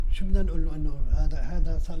شو بدنا نقول له انه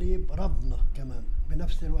هذا صليب ربنا كمان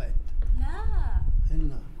بنفس الوقت. لا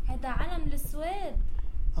إلا هذا علم السويد.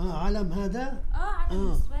 علم هذا.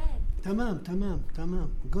 علم السويد.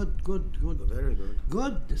 تمام. Good. Very good.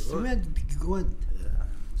 Good. Sweden good. Yeah,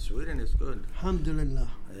 Sweden is good. Alhamdulillah.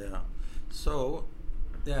 Yeah. So,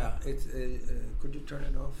 yeah, it's. Could you turn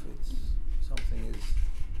it off? It's something is.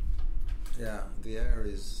 Yeah, the air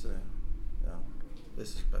is. Yeah, this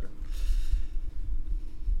is better.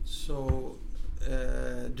 So,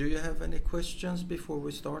 do you have any questions before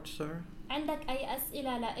we start, sir? عندك أي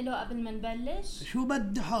أسئلة لإله قبل ما نبلش؟ شو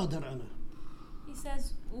بدي حاضر أنا. He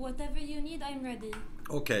says whatever you need I'm ready.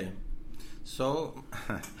 Okay. So,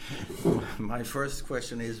 my first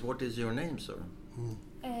question is, what is your name, sir?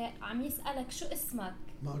 عم يسألك شو اسمك؟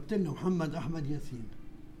 ما قلت له محمد أحمد ياسين.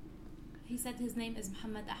 He said his name is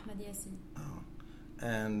محمد أحمد ياسين.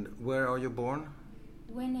 And where are you born?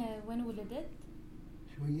 وين ولدت؟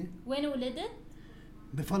 شو هي؟ وين ولدت؟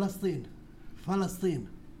 بفلسطين. Palestine.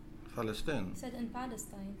 He said in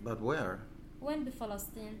Palestine. But where? وين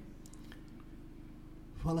بفلسطين؟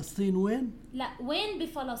 فلسطين وين؟ لا وين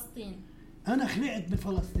بفلسطين؟ أنا خلقت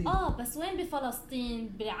بفلسطين. بس وين بفلسطين؟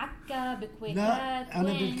 بعكا بكويكات؟ لا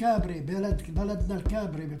أنا وين؟ بالكابري بلدنا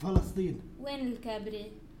الكابري بفلسطين. وين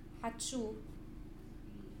الكابري؟ حتشو؟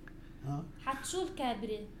 حتشو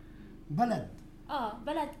الكابري؟ بلد.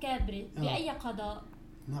 بلد كابري. بأي قضاء؟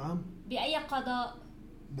 نعم. بأي قضاء؟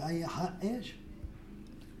 بأي حق إيش؟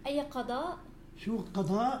 أي قضاء؟ شو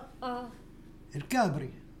قضاء؟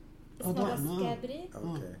 الكابري. اسمه كابري.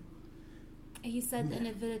 Okay. He said in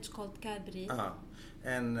a village called Kabri.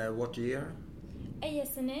 And what year? أي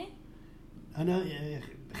سنة؟ أنا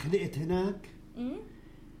خلقت هناك.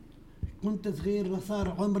 كنت صغير صار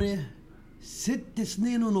عمري 6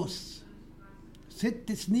 سنين ونص.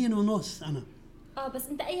 6 سنين ونص أنا. بس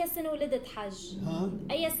أنت أي سنة ولدت حج؟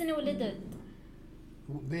 أي سنة ولدت؟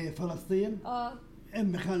 بفلسطين؟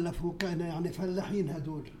 أمي خلفوا كانوا يعني فلاحين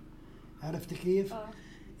هدول. عرفت كيف؟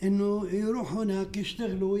 إنه يروحوا هناك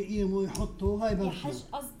يشتغلوا ويقيموا ويحطوا هاي بلدنا. حج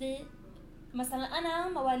قصدي مثلا أنا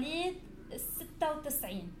مواليد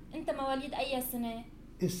 96. أنت مواليد أي سنة؟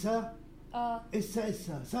 إسا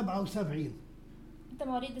 77. أنت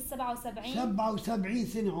مواليد 77؟ 77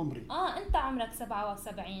 سنة عمري. أنت عمرك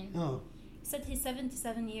 77. He said he's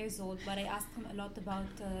 77 years old, but I asked him a lot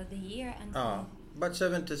about the year and. But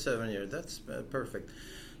 77 years, that's perfect.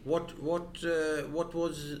 What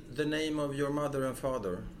was the name of your mother and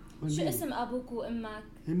father? شو اسم أبوك وأمك؟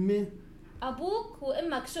 أمي. أبوك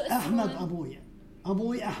وأمك شو اسمهم؟ أحمد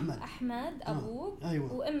أبوي أحمد. أحمد أبوك.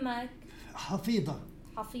 أيوة. وأمك؟ حفيظة.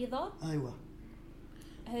 أيوة.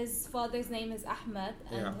 His father's name is Ahmed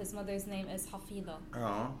and his mother's name is Hafiza.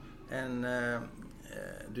 And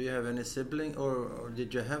do you have any sibling or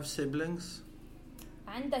did you have siblings?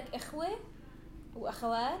 عندك إخوة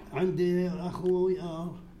وأخوات؟ عندي أخوي.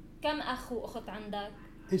 كم أخ وأخت عندك؟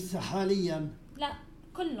 إسا حاليا. لا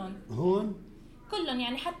كلهم. هون؟ كلهم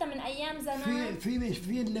يعني حتى من أيام زمان.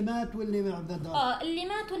 في اللي مات واللي بعده. اللي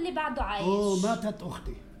مات واللي بعده عايش. ماتت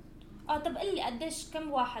أختي. طب قل لي قديش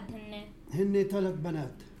كم واحد هن 3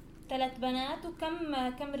 بنات. 3 بنات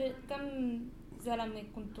كم زلمة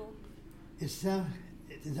كنتوا؟ إسا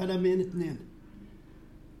زلمين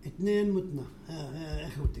 2 متنا.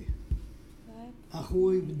 اخوتي.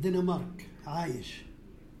 اخوي بالدنمارك عايش.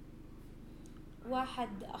 واحد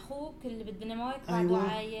اخوك اللي بالدنمارك بعده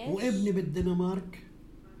عايش. وابني بالدنمارك.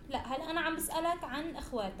 لا هلا انا عم بسألك عن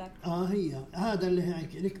اخواتك. هي هذا اللي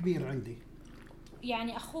هيك الكبير عندي.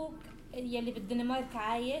 يعني اخوك يلي بالدنمارك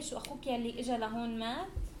عايش واخوك يلي اجى لهون مات؟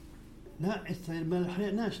 لا ما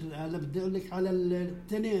لحقناش. هلا بدي اقول لك على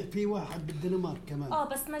الثاني في واحد بالدنمارك كمان.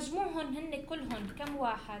 بس مجموعهم هن كلهم كم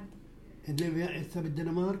واحد؟ اللي هسه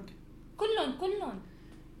بالدنمارك كلهم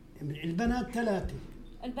البنات 3.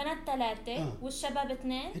 البنات 3 والشباب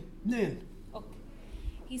 2. Okay.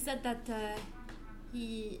 He said that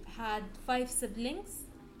he had 5 siblings,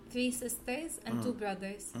 3 sisters and 2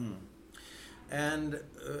 brothers. And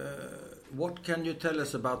what can you tell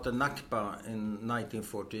us about the Nakba in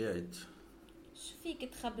 1948? شو فيك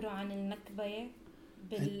تخبروا عن النكبة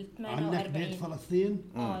بال 48؟ عن نكبة فلسطين؟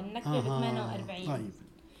 النكبة بال 48. طيب.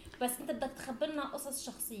 بس انت بدك تخبرنا قصص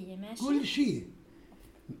شخصية ماشي؟ كل شيء.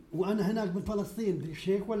 وانا هناك بفلسطين بديش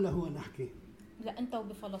هيك ولا هو نحكي؟ لا انت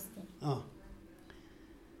وبفلسطين.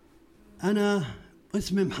 انا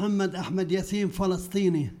اسمي محمد احمد ياسين،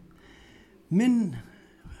 فلسطيني من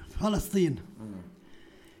فلسطين.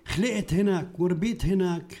 خلقت هناك وربيت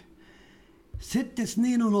هناك 6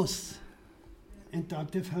 سنين ونص. انت عم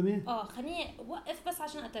تفهمي؟ خليني وقف بس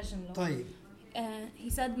عشان اترجم له. طيب. He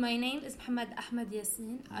said, my name is Muhammad Ahmed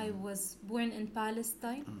Yassin. I was born in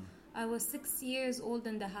Palestine. I was 6 years old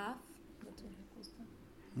and a half.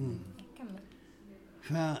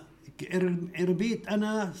 فربيت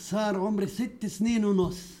أنا صار عمري 6 سنين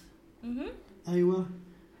ونص. أيوة.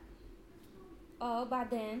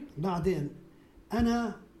 بعدين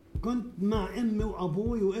أنا كنت مع أمي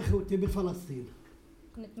وأبوي وإخوتي بفلسطين.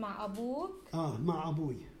 كنت مع أبوك؟ مع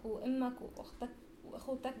أبوي. وأمك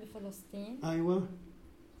وأخوتك بفلسطين؟ أيوة.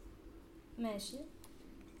 ماشي.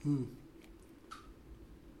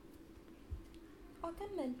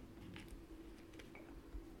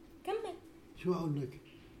 كمل. شو أقول لك؟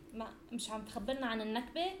 ما مش عم تخبرنا عن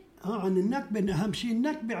النكبة؟ عن النكبة، أهم شيء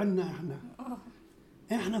النكبة عنا إحنا.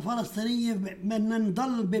 إحنا فلسطينية بدنا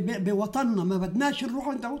نضل بوطننا، ما بدناش نروح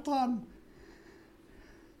عند أوطان.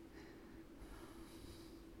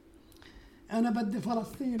 أنا بدي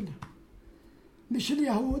فلسطين، مش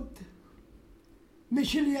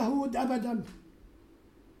اليهود أبداً.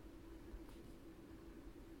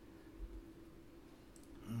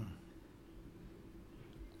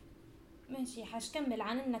 ماشي، حكمل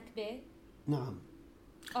عن النكبة. نعم.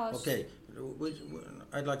 Okay,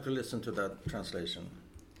 I'd like to listen to that translation,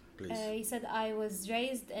 please. He said, I was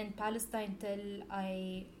raised in Palestine till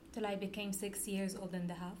I became 6 years old and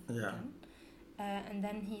a half. Yeah. And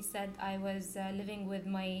then he said, I was living with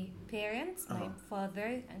my parents, my father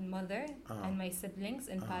and mother, and my siblings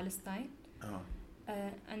in Palestine.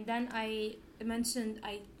 And then I mentioned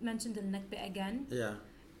al-Nakba again. Yeah.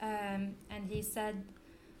 And he said,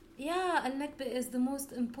 yeah, al-Nakba is the most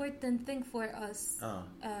important thing for us.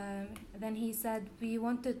 Then he said, we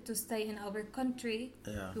wanted to stay in our country.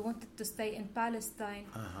 Yeah. We wanted to stay in Palestine,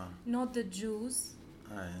 not the Jews.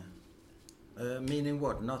 Meaning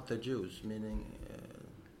what? Not the Jews. Meaning,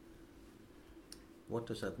 what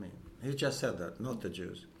does that mean? He just said that, not the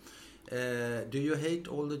Jews. Do you hate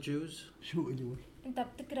all the Jews? شو اللي أنت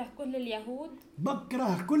بتكره كل اليهود؟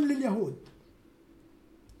 بكره كل اليهود.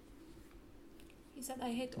 He said,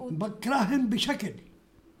 I hate all. بكرههم بشكل.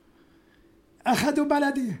 أخذوا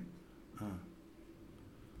بلدي.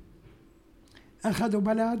 أخذوا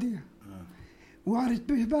بلدي.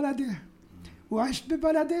 وعرفت ببلدي. وعشت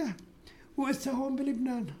ببلدي. وإسا هون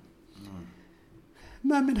بلبنان.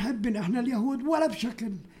 ما منحبن احنا اليهود ولا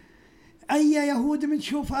بشكل. أي يهود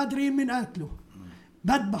منشوف قادرين من قاتله.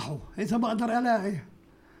 بذبحوا إذا بقدر ألاقي.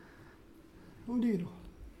 وديروا.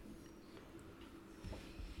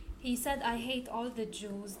 He said, I hate all the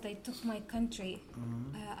Jews. They took my country.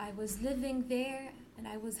 I was living there and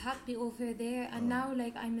I was happy over there. And now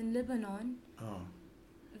like I'm in Lebanon.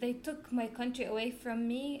 They took my country away from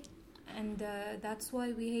me. And that's why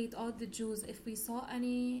we hate all the Jews. If we saw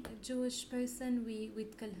any Jewish person,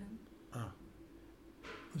 we'd kill him.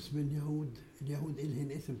 اسم اليهود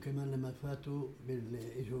إلهن اسم كمان لما فاتوا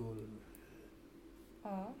بالإجوا.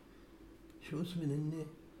 شو اسمهن؟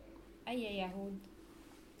 أي يهود؟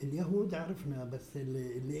 اليهود عرفنا، بس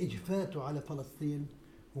اللي اجوا فاتوا على فلسطين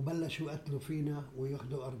وبلشوا يقتلوا فينا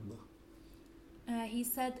وياخذوا أرضنا. He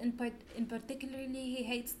said in particularly he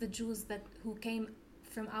hates the Jews who came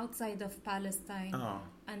from outside of Palestine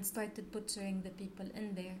and started butchering the people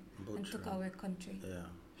in there and took our country. Yeah.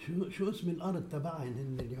 شو اسم الأرض تبعهم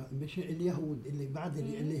هن مش اليهود اللي بعد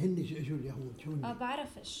اللي هن اجوا اليهود شو هن؟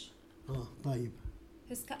 بعرفش. طيب.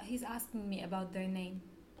 He's asking me about their name.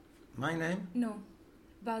 My name? No.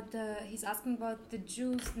 He's asking about the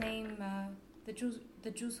Jews' name,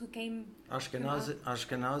 the Jews who came.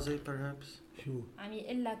 Ashkenazi perhaps. شو؟ عم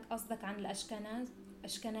يقول لك قصدك عن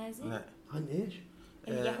أشكنازي؟ لا. عن إيش؟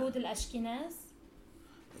 اليهود الأشكناز.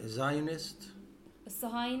 Zionist.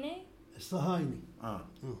 الصهاينة.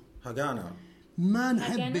 هجانا. ما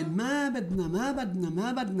نحب، ما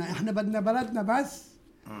بدنا، إحنا بدنا بلدنا بس.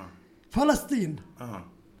 فلسطين.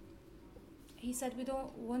 He said we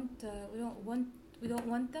don't want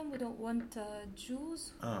them. We don't want Jews.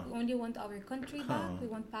 We only want our country back. We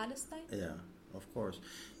want Palestine. Yeah, of course.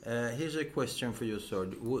 Here's a question for you, sir.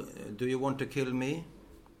 Do you want to kill me?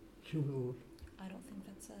 شو بقول؟ I don't think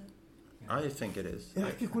that's a. I think it is.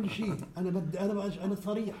 احكي كل شيء. أنا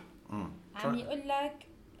صريح. عم يقول لك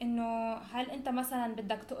إنه هل أنت مثلاً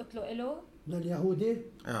بدك تقتله إله؟ لليهودي؟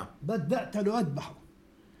 بدي أقتله أذبحه.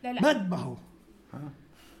 لا. بذبحه.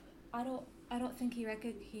 I don't think he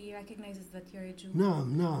recognizes that you're a Jew.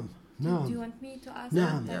 نعم. Do you want me to ask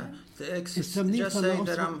نعم. Just say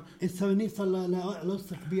that I'm. السمنيصة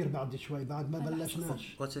لص كبير بعد شوي بعد ما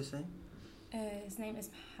بلشناش. What's his name? His name is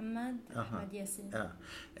Muhammad Ahmed Yassin.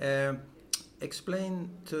 Explain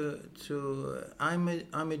to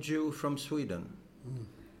I'm a Jew from Sweden.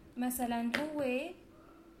 مثلا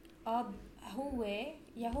هو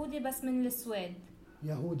يهودي بس من السويد.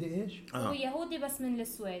 يهودي ايش؟ هو يهودي بس من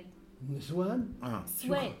السويد. نسوان؟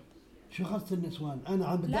 سويد. شو خص النسوان؟ انا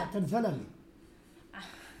عم بدي اقتل زلمه.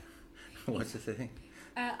 What's the thing?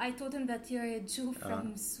 I told him that you're a Jew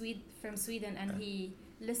from Sweden and he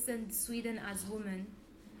listened Sweden as woman.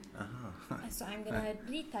 So I'm gonna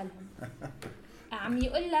retell him. عم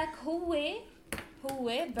يقول لك هو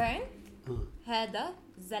برنت هذا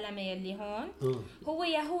الزلمه يلي هون هو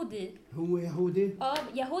يهودي. هو يهودي؟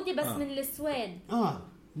 يهودي بس من السويد.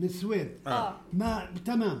 من السويد. ما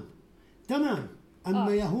تمام.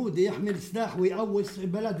 اما يهودي يحمل سلاح ويقوس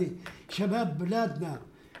بلدي شباب بلادنا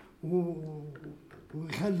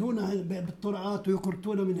ويخلونا بالطرقات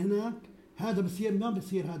ويكرتونا من هناك، هذا بصير ما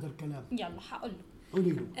بصير هذا الكلام. يلا حقول له.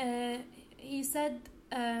 قولي له. He said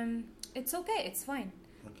it's okay, it's fine.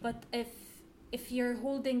 Okay. But if you're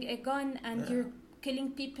holding a gun and you're killing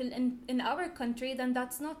people in our country, then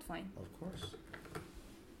that's not fine.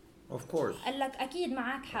 Of course. قال لك أكيد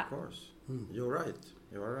معك حق. Of course. You're right.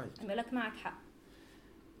 قال لك معك حق.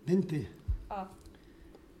 بنتي.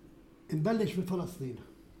 نبلش بفلسطين.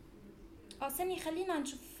 ثانية خلينا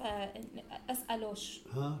نشوف أسألوش.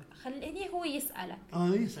 خليني هو يسألك.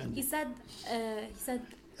 يسأل. He said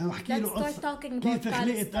احكي له قصة كيف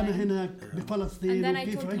خلقت انا هناك بفلسطين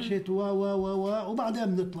وكيف عشت وبعدين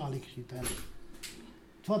بنطلع لك شيء ثاني.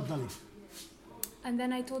 تفضلي. And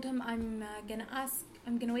then I told him I'm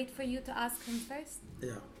gonna wait for you to ask him first.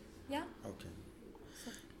 Yeah. Okay.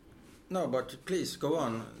 No, but please go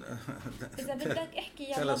on. إذا بدك احكي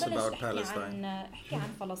يلا بلش احكي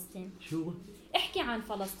عن فلسطين. شو؟ احكي عن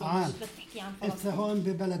فلسطين. مش بس تحكي عن فلسطين. هسه هون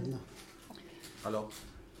ببلدنا. Hello.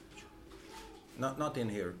 Not in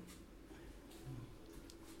here.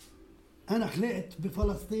 أنا خلقت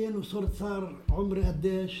بفلسطين وصرت صار عمري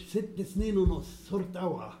قديش 6 سنين ونص، صرت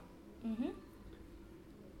أوعى.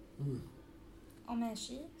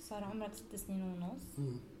 ماشي، صار عمرك 6 سنين ونص.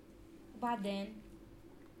 وبعدين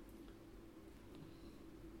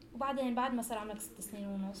بعد ما صار عمرك 6 سنين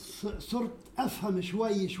ونص صرت أفهم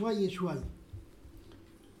شوي.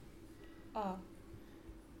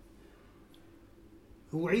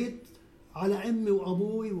 وعيت على أمي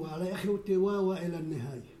وأبوي وعلى إخوتي إلى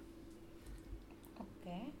النهاية.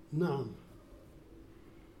 أوكي. نعم.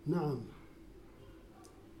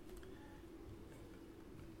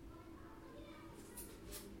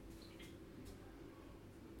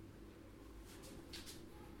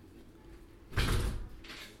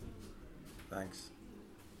 Thanks.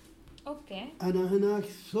 أوكي. أنا هناك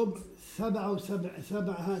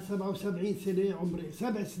 77 سنة عمري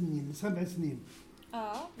 7 سنين.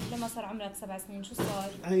 لما صار عمرك 7 سنين شو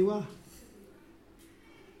صار؟ أيوة.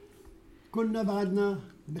 كنا بعدنا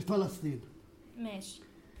بفلسطين. ماشي.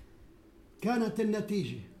 كانت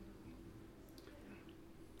النتيجة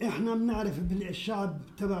إحنا بنعرف الشعب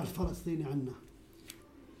تبع الفلسطيني عنا.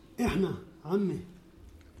 إحنا عمي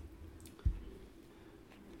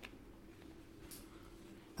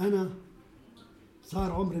أنا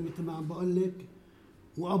صار عمري مثل ما عم بقول لك،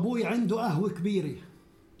 وأبوي عنده قهوة كبيرة.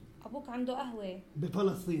 أبوك عنده قهوة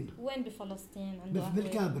بفلسطين. وين بفلسطين عنده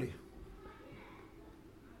قهوة؟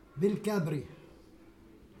 بالكابري.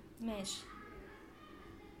 ماشي.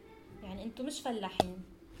 يعني أنتم مش فلاحين.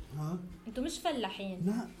 أنتم مش فلاحين.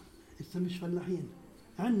 لا لسه مش فلاحين،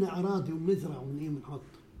 عندنا أراضي وبنزرع ونحط.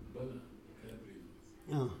 كابري.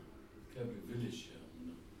 كابري فيليج.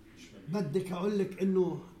 بدك أقول لك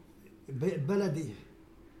إنه بلدي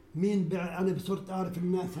مين أنا بصرت أعرف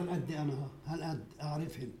الناس هالقد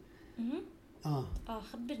أعرفهم.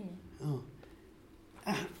 خبرني.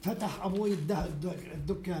 فتح أبوي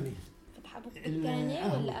الدكاني. فتح أبوك دكاني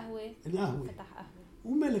ولا قهوة؟ القهوة. فتح قهوة.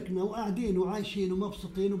 وملكنا وقاعدين وعايشين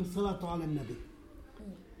ومبسوطين وبالصلاة على النبي.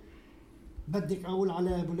 بدك أقول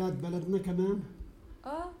على أولاد بلدنا كمان؟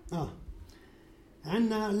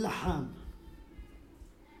 عندنا اللحام.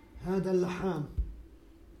 هذا اللحام،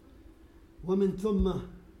 ومن ثم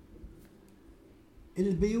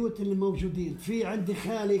البيوت اللي موجودين. في عندي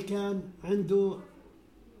خالي كان عنده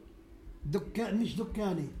مش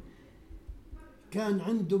دكاني، كان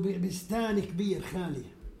عنده بستان كبير. خالي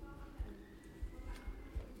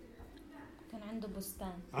كان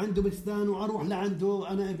عنده بستان وأروح لعنده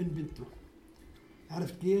أنا ابن بنته.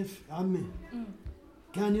 عرفت كيف عمي؟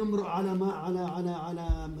 كان يمرق على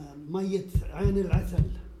على مية عين العسل.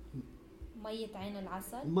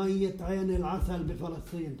 مية عين العسل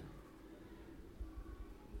بفلسطين.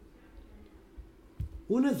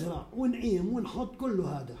 ونزرع ونعيم ونحط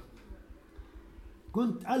كله هذا.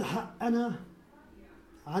 كنت ألحق أنا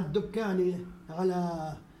على الدكاني،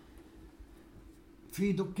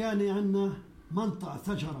 في دكاني عنا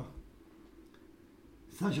منطقة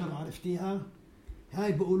شجرة عرفتيها؟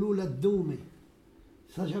 هاي بقولوا لها الدومة،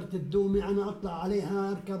 شجرة الدومة. أنا أطلع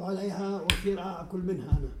عليها أركب عليها وأصير أكل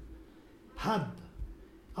منها. أنا حب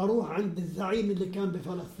أروح عند الزعيم اللي كان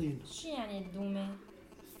بفلسطين. شو يعني الدومة؟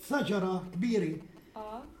 شجرة كبيرة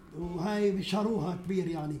وهاي بشروها كبير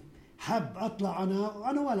يعني. حب أطلع أنا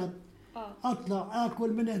وأنا ولد أطلع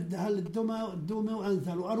آكل من الدومة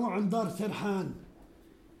وأنزل وأروح عند دار سرحان.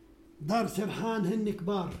 دار سرحان هن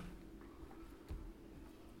كبار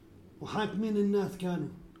وحاكمين الناس كانوا.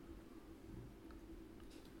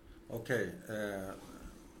 Okay,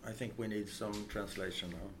 I think we need some translation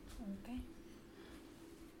now. Okay.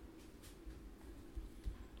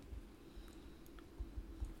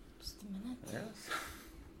 Just a minute. Yes.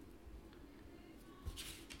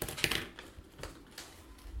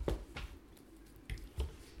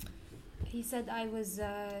 He said I was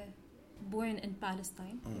born in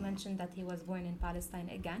Palestine. He mentioned that he was born in Palestine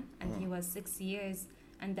again, and he was 6 years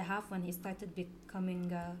and a half when he started becoming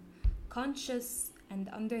conscious and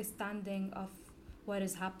understanding of what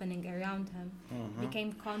is happening around him. Became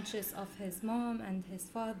conscious of his mom and his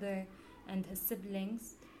father and his siblings.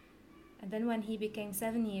 And then when he became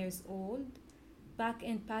 7 years old, back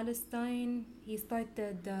in Palestine, he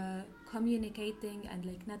started communicating and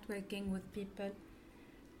like networking with people.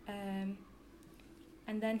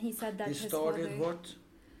 And then he said that He his started father what?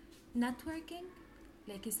 networking.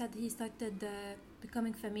 Like he said, he started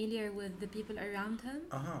becoming familiar with the people around him.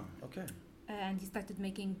 Okay. And he started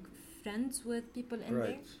making friends with people in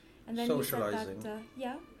there. And then Socializing. he said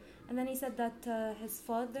that, and then he said that his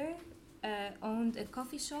father owned a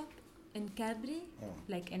coffee shop in Kabri,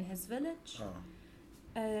 like in his village.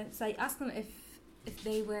 So I asked him if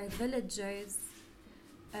they were villagers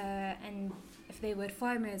and if they were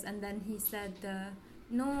farmers, and then he said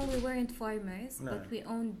no, we weren't farmers, but we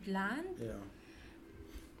owned land.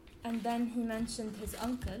 And then he mentioned his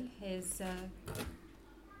uncle, his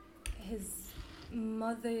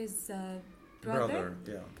mother's brother.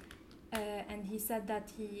 And he said that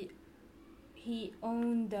he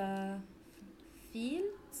owned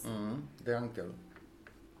fields. The uncle.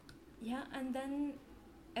 Yeah, and then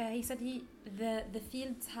he said the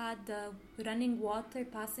fields had running water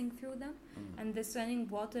passing through them, and this running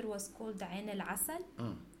water was called Ain al-Asal,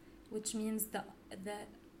 which means the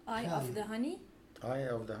eye of the honey. Eye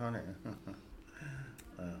of the honey.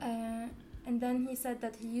 And then he said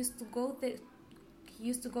that he used to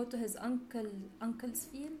go to his uncle's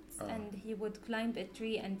fields, and he would climb a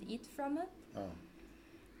tree and eat from it.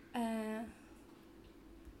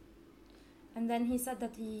 And then he said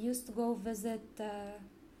that he used to go visit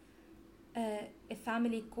a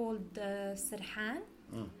family called Sirhan,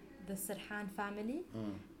 the Sirhan family,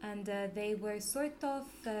 and they were sort of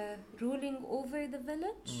ruling over the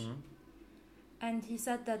village. And he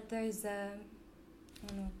said that there's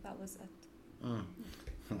that was it.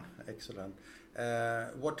 Excellent.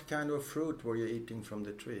 What kind of fruit were you eating from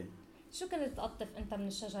the tree? شو كنت تقطف انت من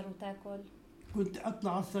الشجر وتاكل؟ كنت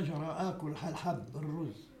اطلع على الشجرة اكل الحب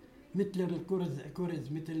الرز مثل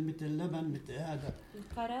الكرز مثل لبن مثل هذا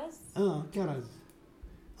الكرز. كرز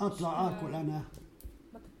اطلع اكل انا.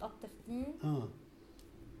 بتقطف تين؟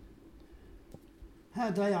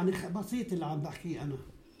 هذا يعني بسيط اللي عم بحكيه انا.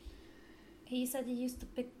 He said he used to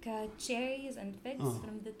pick cherries and figs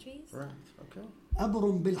from the trees. Right, okay.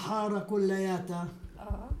 أبرم بالحارة كلياتها.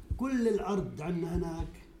 كل الأرض عنا هناك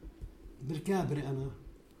بالكابري أنا.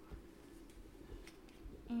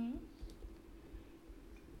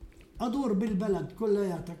 أدور بالبلد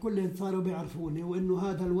كلياتها، كلهم صاروا بيعرفوني وإنه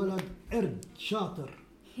هذا الولد قرد شاطر.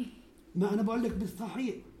 ما أنا بقول لك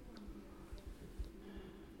بالصحيح.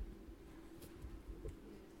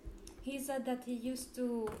 He said that he used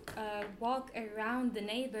to walk around the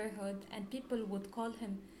neighborhood and people would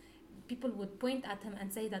point at him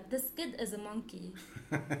and say that this kid is a monkey.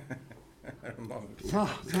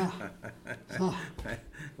 صح.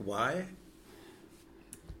 Why?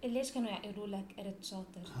 ليش كانوا يقولوا لك قرد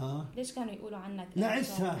شاطر؟ ليش كانوا يقولوا عنك قرد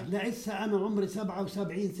شاطر؟ لعسها أنا عمري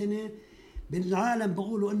 77 سنة بالعالم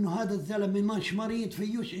بقولوا إنه هذا الزلمة مش مريض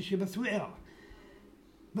فيوش إشي بس وقع.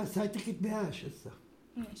 بس هاي تكت بهاش هسه.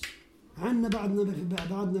 ماشي. عنا بعدنا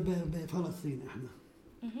بفلسطين احنا.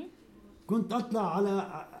 كنت اطلع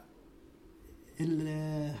على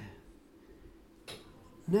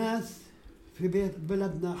الناس في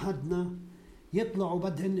بلدنا حدنا يطلعوا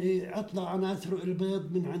بدهن اطلع انا اسرق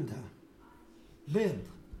البيض من عندها. بيض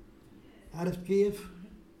عرفت كيف؟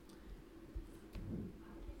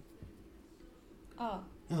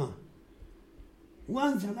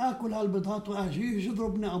 وانزل اكل هالبيضات واجي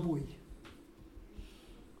يضربني ابوي.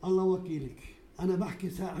 الله وكيلك أنا بحكي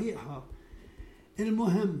صحيحة.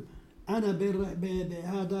 المهم أنا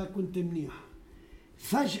بهذا كنت منيح.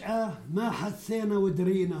 فجأة ما حسينا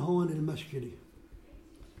ودرينا هون المشكلة.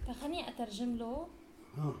 فخليني أترجم له.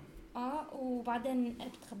 وبعدين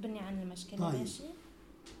بتخبرني عن المشكلة. طيب. ماشي.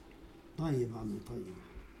 طيب عمي طيب.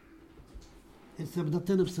 هسه بدها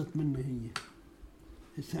تنبسط مني هي.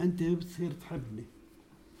 هسه أنت بتصير تحبني.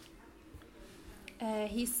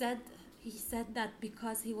 He said that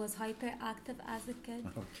because he was hyperactive as a kid,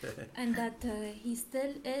 Okay. and that he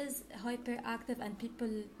still is hyperactive, and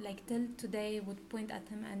people like till today would point at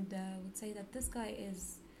him and would say that this guy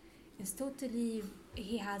is totally,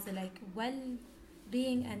 he has a like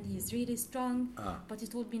well-being and he's really strong. But he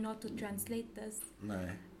told me not to translate this. No.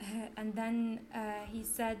 And then he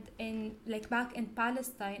said in like back in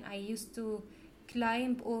Palestine, I used to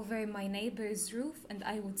climb over my neighbor's roof and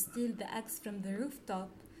I would steal the eggs from the rooftop.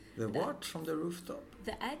 The what from the rooftop?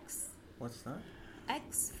 The eggs. What's that?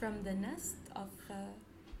 Eggs from the nest of.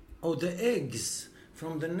 Oh, the eggs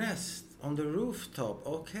from the nest on the rooftop.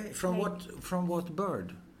 Okay. From what bird?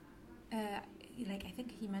 Like I think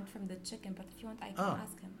he meant from the chicken, but if you want, I can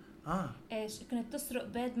ask him. ايش كنت تسرق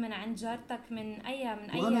بيض من عند جارتك من اي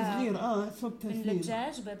وانا صغير 6 سنين. من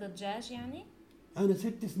الدجاج، بيض الدجاج يعني. انا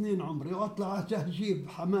 6 سنين عمري واطلع اجيب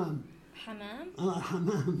حمام.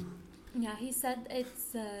 حمام. Yeah, he said it's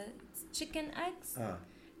chicken eggs.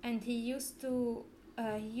 And he used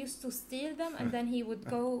to steal them, and then he would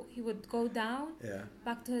go down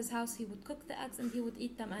back to his house. He would cook the eggs and he would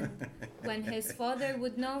eat them. And when his father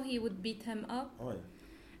would know, he would beat him up.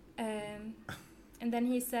 And then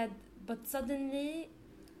he said, but suddenly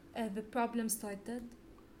the problem started,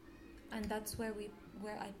 and that's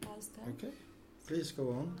where I paused him. Okay, please go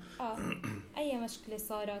on. أي مشكلة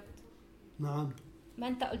صارت؟ نعم. ما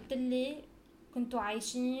أنت قلت لي كنتوا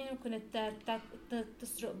عايشين وكنت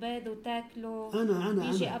تسرق بيض وتاكله. أنا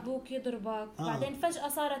يجي أبوك يضربك. بعدين فجأة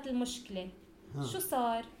صارت المشكلة. شو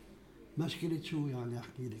صار؟ مشكلة شو يعني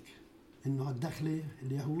أحكي لك؟ إنه الدخلة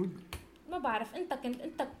اليهود. ما بعرف. أنت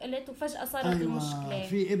قلت وفجأة صارت المشكلة.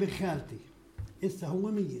 في ابن خالتي إسا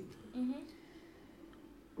هو ميت.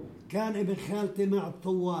 كان ابن خالتي مع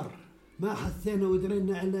الثوار. ما حسينا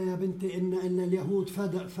ودرينا إلا يا بنتي إن اليهود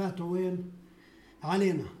فاتوا وين؟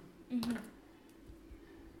 علينا.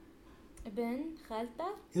 ابن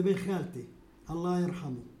خالتك؟ ابن خالتي الله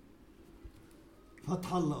يرحمه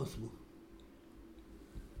فتح الله اسمه.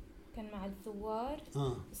 كان مع الثوار.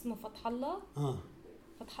 اسمه فتح الله.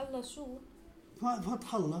 فتح الله شو؟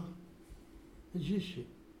 فتح الله الجيشي.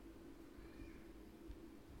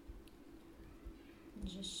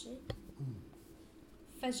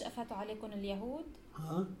 فجأة فاتوا عليكم اليهود.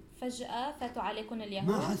 فجأة فاتوا عليكم اليهود.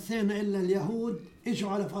 ما حسينا إلا اليهود إجوا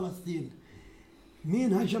على فلسطين.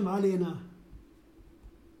 مين هجم علينا؟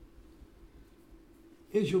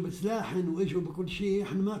 إجوا بسلاح وإجوا بكل شيء.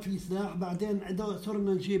 إحنا ما في سلاح. بعدين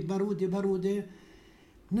صرنا نجيب بارودة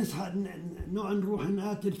نصحى نروح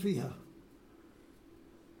نقاتل فيها.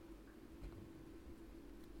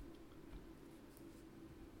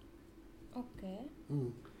 أوكي.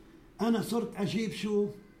 أنا صرت أجيب شو؟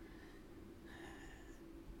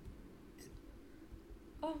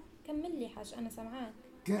 كمل لي حاج أنا سمعاك.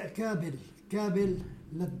 كابل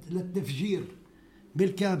للتفجير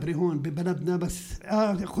بالكابري هون ببلدنا. بس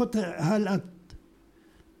خط هالقد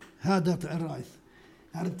هذا الرئيس.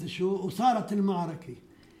 عرفت شو؟ وصارت المعركة.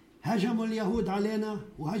 هجموا اليهود علينا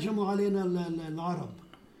وهجموا علينا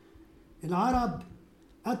العرب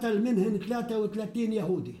قتل منهن 33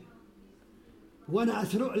 يهودي. وانا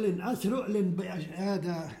اسرق لن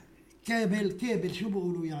هذا كابل شو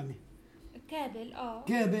بيقولوا يعني؟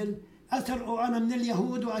 كابل اسرقوا انا من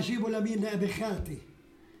اليهود واجيبه لمين؟ لابي خالتي.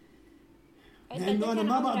 لانه انا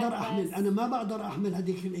ما بقدر احمل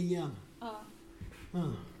هذيك الايام.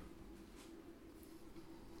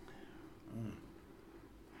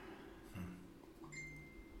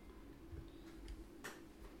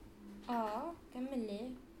 كمل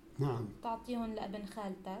لي. نعم. تعطيهم لابن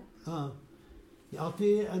خالتك.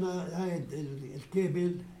 يعطيه انا هاي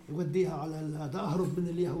الكابل يوديها على هذا. اهرب من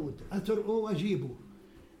اليهود. اسرقه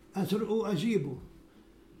واجيبه.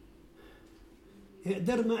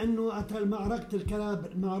 قدرنا انه قتل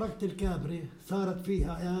معركة الكابري صارت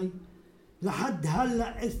فيها هاي لحد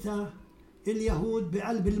هلا. اسا اليهود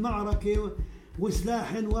بقلب المعركة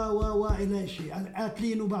وسلاح الى شيء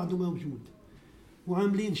قاتلينه بعده موجود.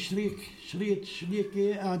 وعاملين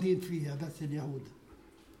شريكة قاعدين فيها بس اليهود.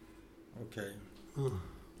 اوكي.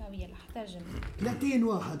 طيب يلا احترجم. 30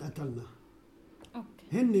 واحد قتلنا. اوكي.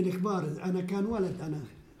 هن الكبار. انا كان ولد انا.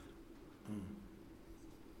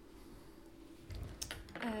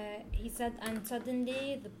 He said, and suddenly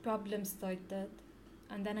the problem started.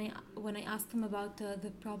 And then when I asked him about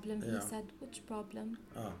the problem, he said, which problem?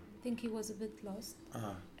 think he was a bit lost.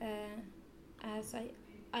 As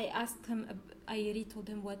I asked him, I retold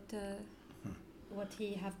him what he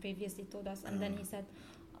have previously told us, and then he said,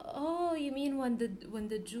 "Oh, you mean when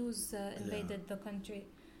the Jews invaded the country?"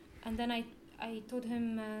 And then I told him,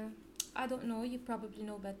 "I don't know. You probably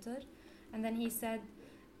know better." And then he said,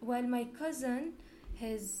 "Well, my cousin,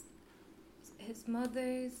 his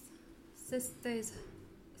mother's sister's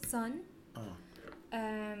son,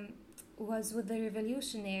 was with the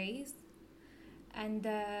revolutionaries." And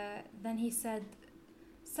then he said,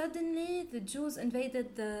 "Suddenly the Jews invaded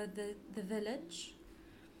the village.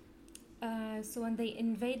 So when they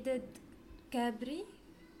invaded Kabri,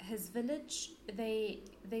 his village,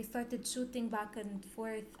 they started shooting back and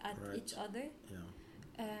forth at each other."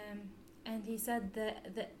 And he said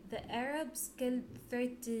the Arabs killed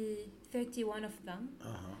 31 of them.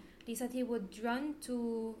 He said he would run to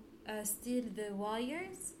steal the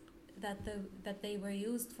wires that they were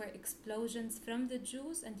used for explosions from the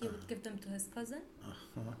Jews, and he would give them to his cousin.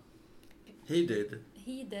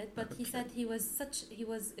 He did, but he said he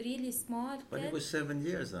was really small kid. But he was 7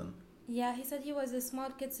 years then. Yeah, he said he was a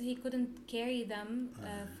small kid, so he couldn't carry them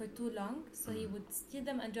for too long, so he would steal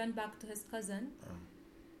them and run back to his cousin.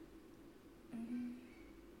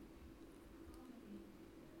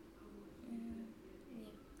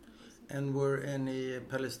 And were any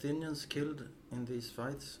Palestinians killed in these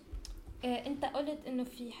fights? انت قلت انه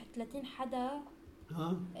في 30 حدا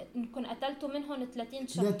انكم قتلتوا منهم 30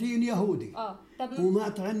 شخص. 30 يهودي. طب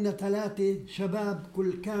ومات عندنا 3 شباب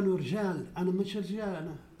كل كانوا رجال. انا مش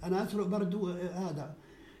رجال، انا اسرق برضو هذا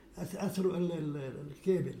اسرق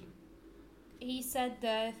الكيبل. He said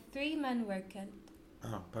 3 men were killed.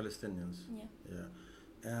 Palestinians. Yeah.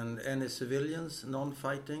 And any civilians,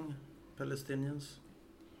 non-fighting Palestinians?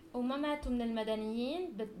 وما ماتوا من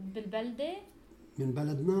المدنيين بالبلدة؟ من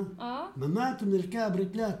بلدنا؟ ما ماتوا من الكابر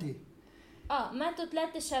 3. ماتوا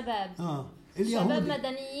 3 شباب. اليهود شباب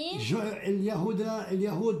مدنيين.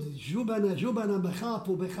 اليهود جبنة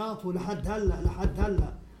بخافوا لحد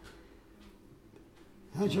هلا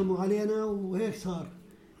هجموا علينا، وهيك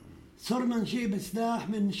صرنا نجيب سلاح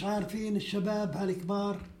من مش عارفين الشباب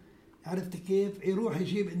هالكبار، عرفت كيف؟ يروح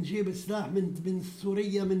نجيب سلاح من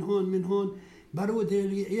سوريا، من هون بارود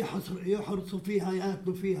يحرصوا فيها،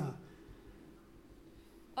 يقاتلوا فيها.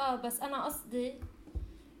 بس أنا قصدي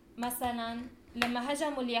مثلا لما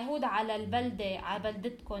هجموا اليهود على البلدة، على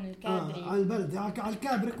بلدتكم الكابري، على البلدة، على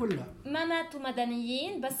الكابري كلها، ما ماتوا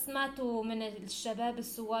مدنيين، بس ماتوا من الشباب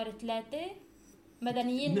الثوار 3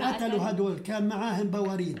 مدنيين. قتلوا هدول، كان معاهم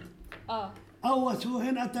بواريد.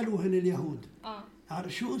 أوسوهن قتلوهن اليهود.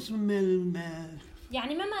 شو اسم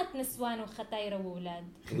يعني ما مات نسوان وختاير وولاد.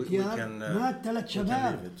 مات 3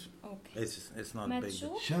 شباب. It's not مات big.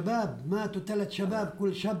 شو؟ شباب ماتوا 3 شباب،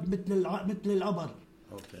 كل شاب مثل العبر.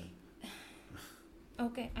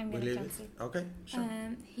 Okay, I'm going to translate. Okay, sure.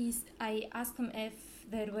 I asked him if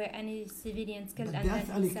there were any civilians killed. بدي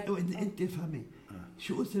أسألك أنت فهمي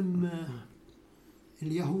شو اسم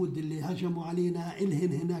اليهود اللي هجموا علينا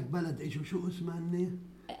إلهن هناك بلد إيشو، شو اسمهن؟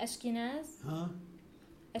 أشكناز.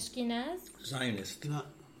 أشكناز. Zionist.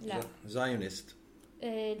 لا. Zionist.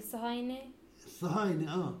 الصهاينة.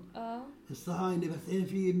 الصهاينة. الصهاينة، بس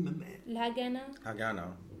في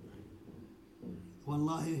هاجانا.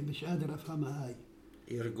 والله مش قادر أفهمها هاي.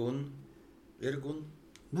 إرجون.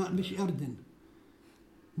 لا مش أردن.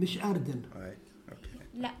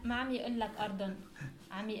 لا، ما عم يقول لك أردن،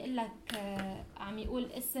 عم يقول لك عم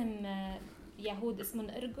يقول اسم يهود اسمهم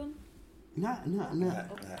إرجون. لا.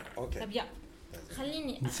 أوكي. طب يا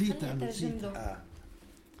خليني أترجم له.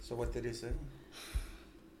 So what did he say?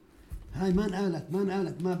 هاي ما انقالت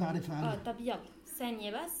ما بعرفها عنها. طب يلا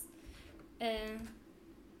ثانية بس.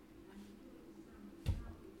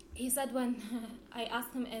 He said when I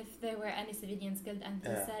asked him if there were any civilians killed, and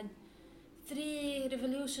he said 3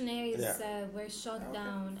 revolutionaries were shot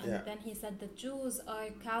down, and then he said the Jews are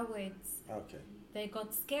cowards. They got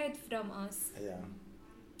scared from us.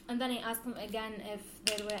 And then I asked him again if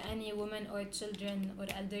there were any women or children or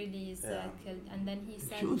elderlies killed, and then he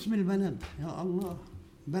said شو اسم البلد؟ يا الله،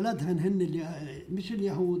 بلدهن هن مش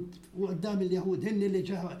اليهود، وقدام اليهود هن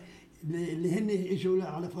اللي هن اجوا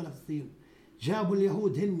على فلسطين، جابوا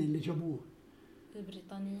اليهود هن اللي جابوه.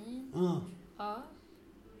 البريطانيين.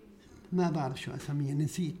 ما بعرف شو اسميه،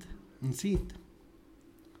 نسيت.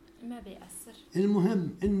 ما بيأثر.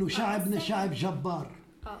 المهم انه شعبنا شعب جبار.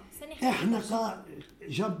 احنا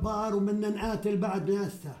جبار ومنا نقاتل بعد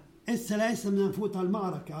لسه بدنا نفوت على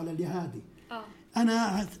المعركة على اليهادي.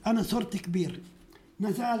 انا صرت كبير،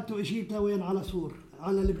 نزلت واجيت لوين؟ على سور،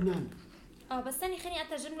 على لبنان. بس خليني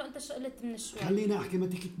اترجم له انت شو قلت من شوي. خليني احكي، ما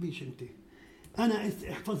تكتبيش انت. أنا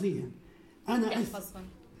احفظيهن. أنا احفظهم.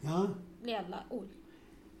 ها؟ يلا قول.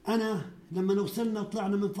 أنا لما وصلنا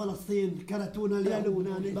طلعنا من فلسطين كرتونا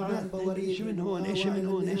اليهود بعد إيش من هون إيش من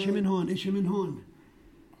هون إيش من هون إيش من هون.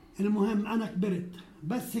 المهم أنا كبرت،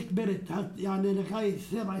 بس كبرت يعني لغاية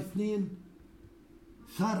 7 سنين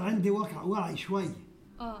صار عندي وعي شوي.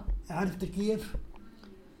 عرفت كيف؟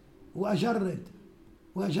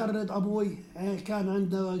 وأجرد أبوي كان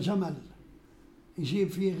عنده جمل يجيب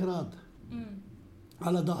فيه أغراض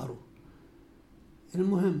على ظهره.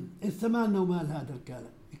 المهم استمالنا ومال هذا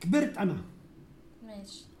الكلام. كبرت أنا.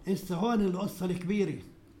 ماشي. هسه هون القصة الكبيرة.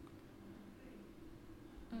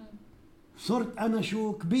 صرت أنا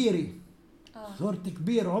شو كبيري. صرت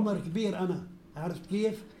كبير، عمر كبير أنا. عرفت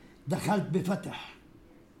كيف؟ دخلت بفتح.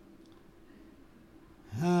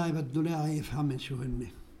 هاي بده لا يفهم شو هن.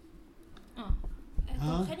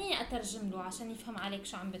 خليني أترجم له عشان يفهم عليك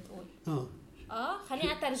شو عم بتقول.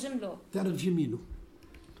 خليني أترجم له. ترجمي له.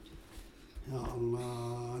 يا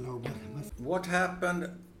الله لو بس. What happened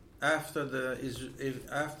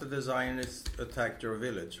after the Zionists attacked your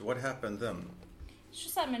village? What happened then? شو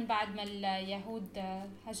صار من بعد ما اليهود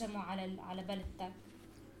هجموا على بلدتك؟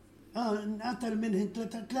 انقتل منهم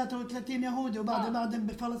 33 يهودي وبعدين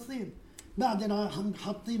بفلسطين. بعدين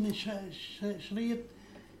حاطين شريط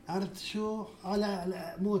عرفت شو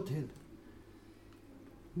على موتهم.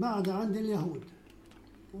 بعد عند اليهود.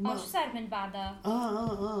 شو صار من بعدها؟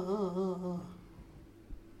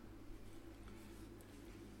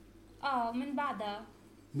 من بعدها.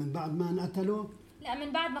 من بعد ما انقتلوا؟ لا،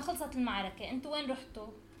 من بعد ما خلصت المعركة، انتوا وين رحتوا؟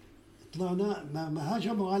 طلعنا ما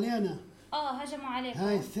هجموا علينا. هجموا عليكم.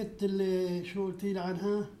 هاي الست اللي شو قلتي لي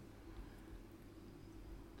عنها؟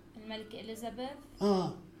 الملكة إليزابيث.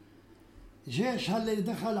 جيش اللي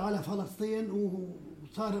دخل على فلسطين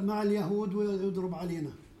وصار مع اليهود ويضرب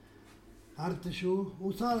علينا. عرفت شو؟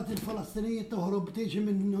 وصارت الفلسطينية تهرب تيجي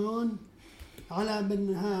من هون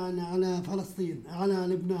على فلسطين، على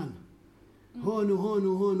لبنان. هون وهون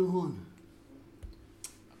وهون وهون.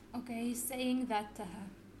 Okay, he's saying that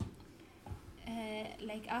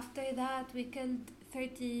like after that we killed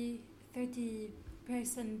 30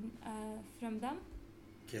 person from them.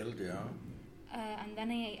 Killed, yeah. And then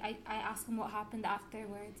I asked him what happened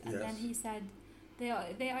afterwards, and then he said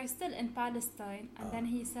they are still in Palestine. And then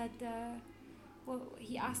he said, well,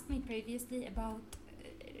 he asked me previously about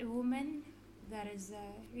a woman that is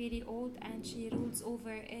really old and she rules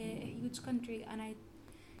over a huge country, and I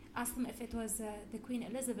asked him if it was the Queen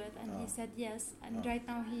Elizabeth, and he said yes. And right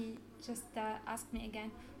now he just asked me again,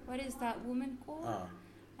 what is that woman called?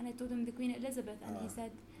 And I told him the Queen Elizabeth, and he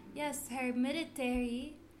said yes, her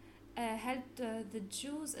military helped the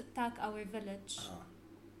Jews attack our village.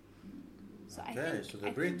 So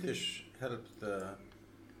the British helped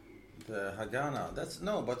the Haganah.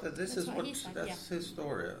 This is what that's his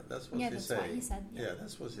story. That's what he's saying. What he said. Yeah,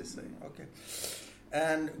 that's what he's saying. Okay.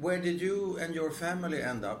 And where did you and your family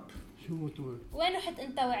end up? وين رحت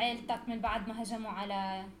انت وعائلتك من بعد ما هجموا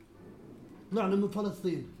على؟ طلعنا من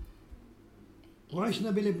فلسطين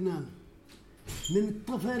وعشنا بلبنان من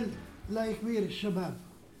الطفل لكبير الشباب.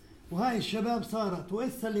 وهاي الشباب صارت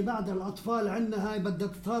وإسا اللي بعد الأطفال عندنا هاي بدها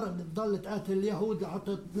تضل تقاتل اليهود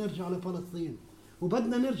لحتى نرجع لفلسطين.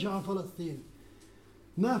 وبدنا نرجع على فلسطين.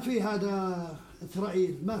 ما في هذا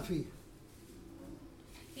إسرائيل ما في.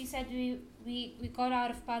 He said we got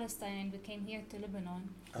out of Palestine and we came here to Lebanon.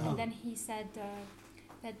 And then he said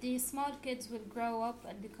that these small kids will grow up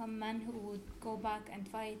and become men who would go back and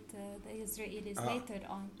fight the Israelis later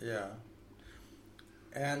on. Yeah.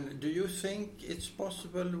 And do you think it's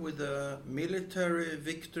possible with a military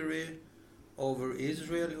victory over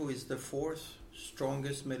Israel, who is the fourth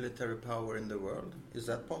strongest military power in the world? Is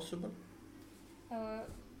that possible?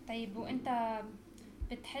 طيب وانت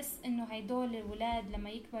بتحس انه هيدول الولاد لما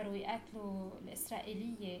يكبروا يقاتلوا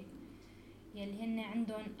الإسرائيلية يلي هن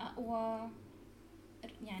عندهم اقوى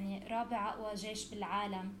يعني رابع اقوى جيش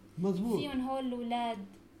بالعالم، مزبوط، فيهم هول الولاد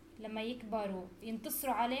لما يكبروا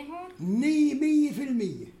ينتصروا عليهم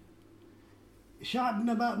 100%.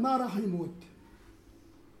 شعبنا ما راح يموت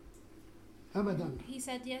ابدا. He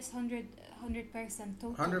said yes 100%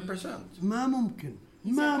 totally. 100%. ما ممكن. He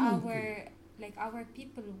ما said ممكن. our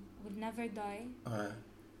people will never die.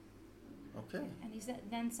 Okay. And he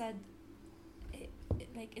said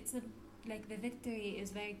like it's a like the victory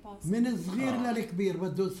is very possible. من الصغير للكبير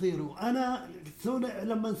بده يصيروا. أنا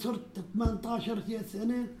لما صرت 18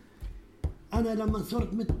 سنة، أنا لما صرت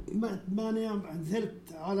 8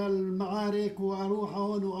 نزلت على المعارك وأروح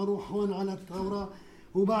هون وأروح هون على الثورة،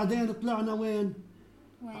 وبعدين طلعنا وين؟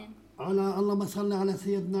 على اللهم صل على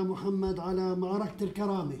سيدنا محمد على معركة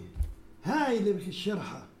الكرامة. هاي اللي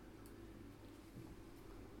الشرحة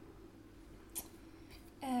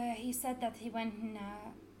he said that when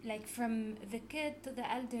like from the kid to the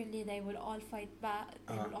elderly, they will all fight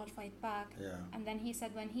back. Yeah. And then he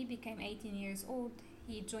said when he became 18 years old,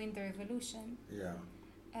 he joined the revolution. Yeah.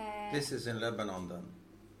 This is in Lebanon then.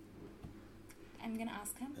 I'm gonna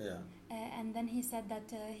ask him. Yeah. And then he said that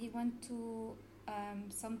he went to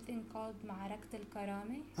something called معركة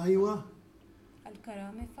الكرامة. أيوة.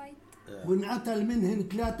 الكرامة fight. Yeah. وانقتل منهن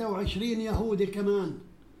 23 يهودي كمان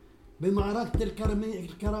بمعركة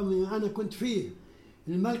الكرامة. أنا كنت فيه.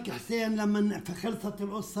 الملك حسين لما خلصت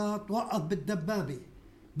القصة توقف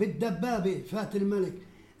بالدبابة فات الملك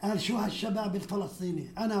قال شو هالشباب الفلسطيني.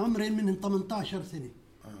 أنا عمري منهم 18 سنة.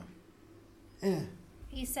 إيه.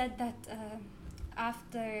 He said that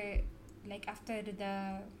after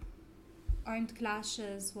the armed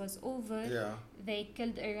clashes was over, Yeah. they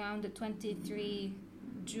killed around 23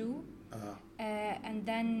 Jew, and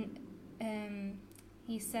then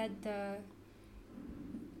he said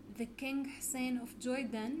the King Hussein of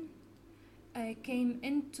Jordan came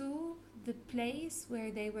into the place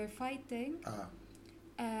where they were fighting,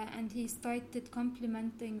 and he started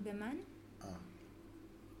complimenting the men.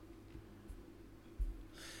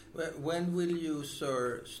 When will you, sir,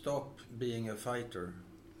 stop being a fighter?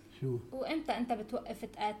 شو؟ وإمتى أنت بتوقف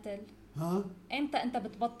تقاتل؟ ها؟ إمتى أنت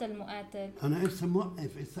بتبطل مقاتل؟ أنا لسه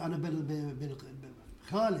موقف. لسه أنا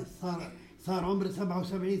خالص صار عمري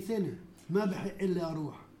 77 سنة. ما بحق إلا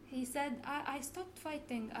أروح. He said, I stopped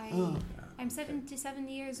fighting. I'm 77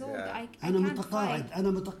 years old. Yeah. I أنا can't متقاعد. fight.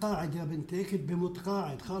 أنا متقاعد يا بنتي. كنت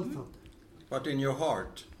بمتقاعد خالصة. But in your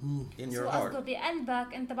heart. In your heart. قصده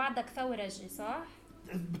بقلبك أنت بعدك ثورجي صح؟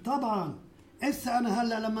 طبعا. إسا أنا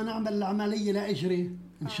هلا لما نعمل العملية لأجري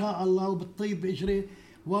إن شاء الله وبالطيب إجري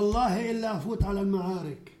والله إلا أفوت على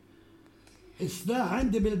المعارك. السلاح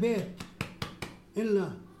عندي بالبيت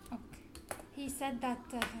إلا. He said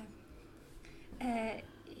that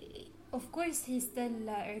of course he's still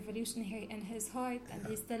a revolutionary in his heart and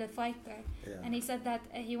he's still a fighter. Yeah. And he said that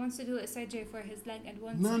he wants to do a surgery for his leg and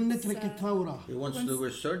once ما بنترك الثورة. He wants to do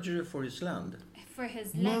a surgery for his land. for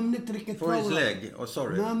his ما leg. بنترك For الثورة. his leg. Oh,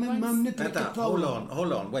 sorry. ما بنترك الثورة.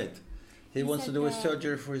 Hold on, wait. He wants to said do a that-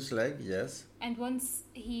 surgery for his leg, yes. And once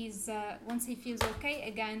he feels okay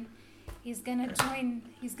again, he's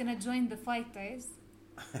gonna join the fighters.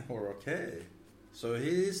 Okay. So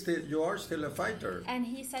you are still a fighter. And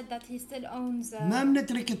he said that he still owns ما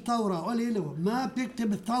بنترك الثورة. قولي له ما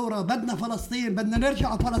بتكتب الثورة. بدنا فلسطين. بدنا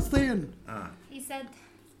نرجع فلسطين. he said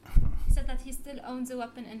that he still owns a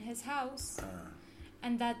weapon in his house,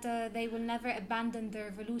 and that they will never abandon the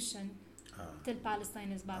revolution till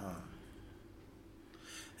Palestine is back.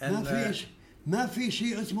 And ما في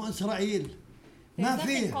شيء اسمه إسرائيل. ما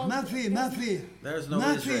في. there's no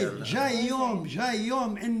ما Israel. في. جاي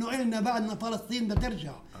يوم إنه إلنا بعدنا فلسطين بدها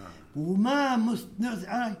ترجع. وما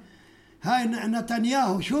هاي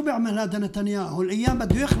نتنياهو. شو بيعمل هذا نتنياهو؟ الأيام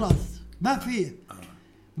بده يخلص. ما في.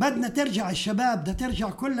 بدنا ترجع الشباب. بدها ترجع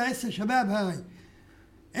كلها. إسا شباب هاي.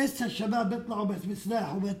 إسا الشباب بيطلعوا بس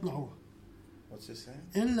بسلاح وبيطلعوا. What's he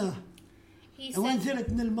saying? إلا. He وين said زلت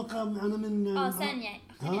من المقام أنا من. ثانية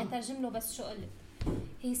خليني أترجم له بس شو قلت.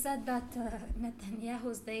 He said that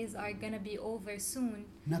Netanyahu's days are gonna be over soon.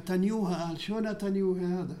 نتنيوها قال. شو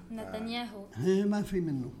نتنيوها هذا؟ Netanyahu. ما في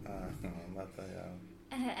منه.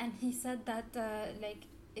 And he said that like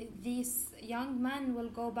these young men will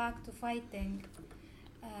go back to fighting,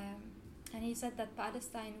 and he said that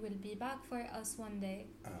Palestine will be back for us one day.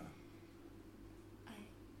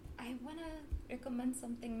 I wanna recommend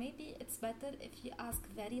something. Maybe it's better if you ask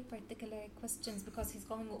very particular questions because he's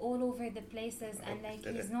going all over the places and like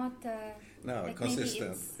he's not like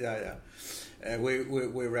consistent. Yeah.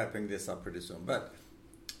 We're wrapping this up pretty soon, but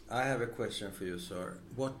I have a question for you, sir.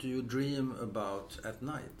 What do you dream about at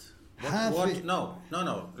night? No.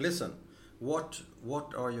 Listen. What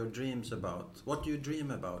are your dreams about? What do you dream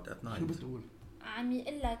about at night? شو بتقول؟ عم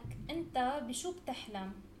يقول لك انت بشو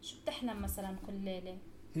بتحلم؟ شو بتحلم مثلا كل ليلة؟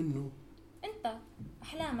 إنه انت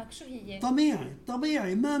احلامك شو هي؟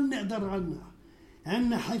 طبيعي ما بنقدر عنها.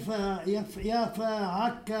 عنا حيفا يافا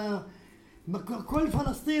عكا كل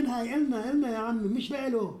فلسطين هاي إلنا يا عمي مش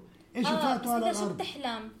لإله. إيش فاتوا على الأرض؟ شو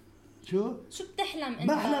بتحلم؟ شو بتحلم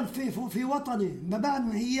انت؟ بحلم في وطني. ما بعد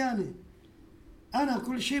ما هياني. أنا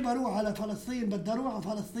كل شيء بروح على فلسطين. بدي أروح على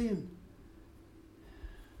فلسطين.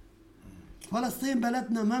 فلسطين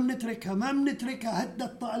بلدنا ما بنتركها. هدى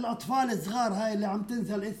الأطفال الصغار هاي اللي عم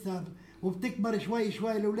تنزل إسا وبتكبر شوي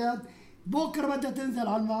الأولاد بكرة بدها تنزل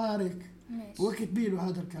على المعارك. ماشي. وكتبي له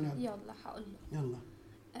هذا الكلام. يلا حقول له. يلا.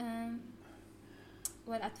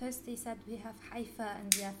 Well, at first he said we have Haifa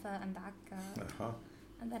and Jaffa and Akka.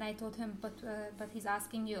 And then I told him, but he's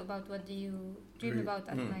asking you about what do you dream about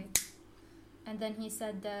at night. And then he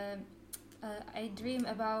said, I dream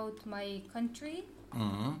about my country.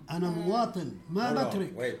 أنا مواطن ما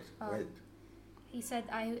بترك. Wait. He said,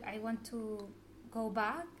 I want to go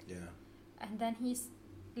back. Yeah. And then he's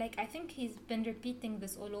like, I think he's been repeating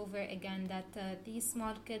this all over again, that these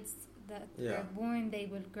small kids that are born, they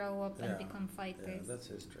will grow up and become fighters. Yeah, that's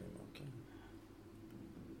his dream. Okay.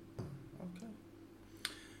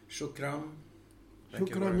 Shukran. Thank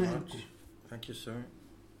you very much. Thank you, sir.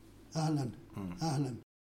 أهلا.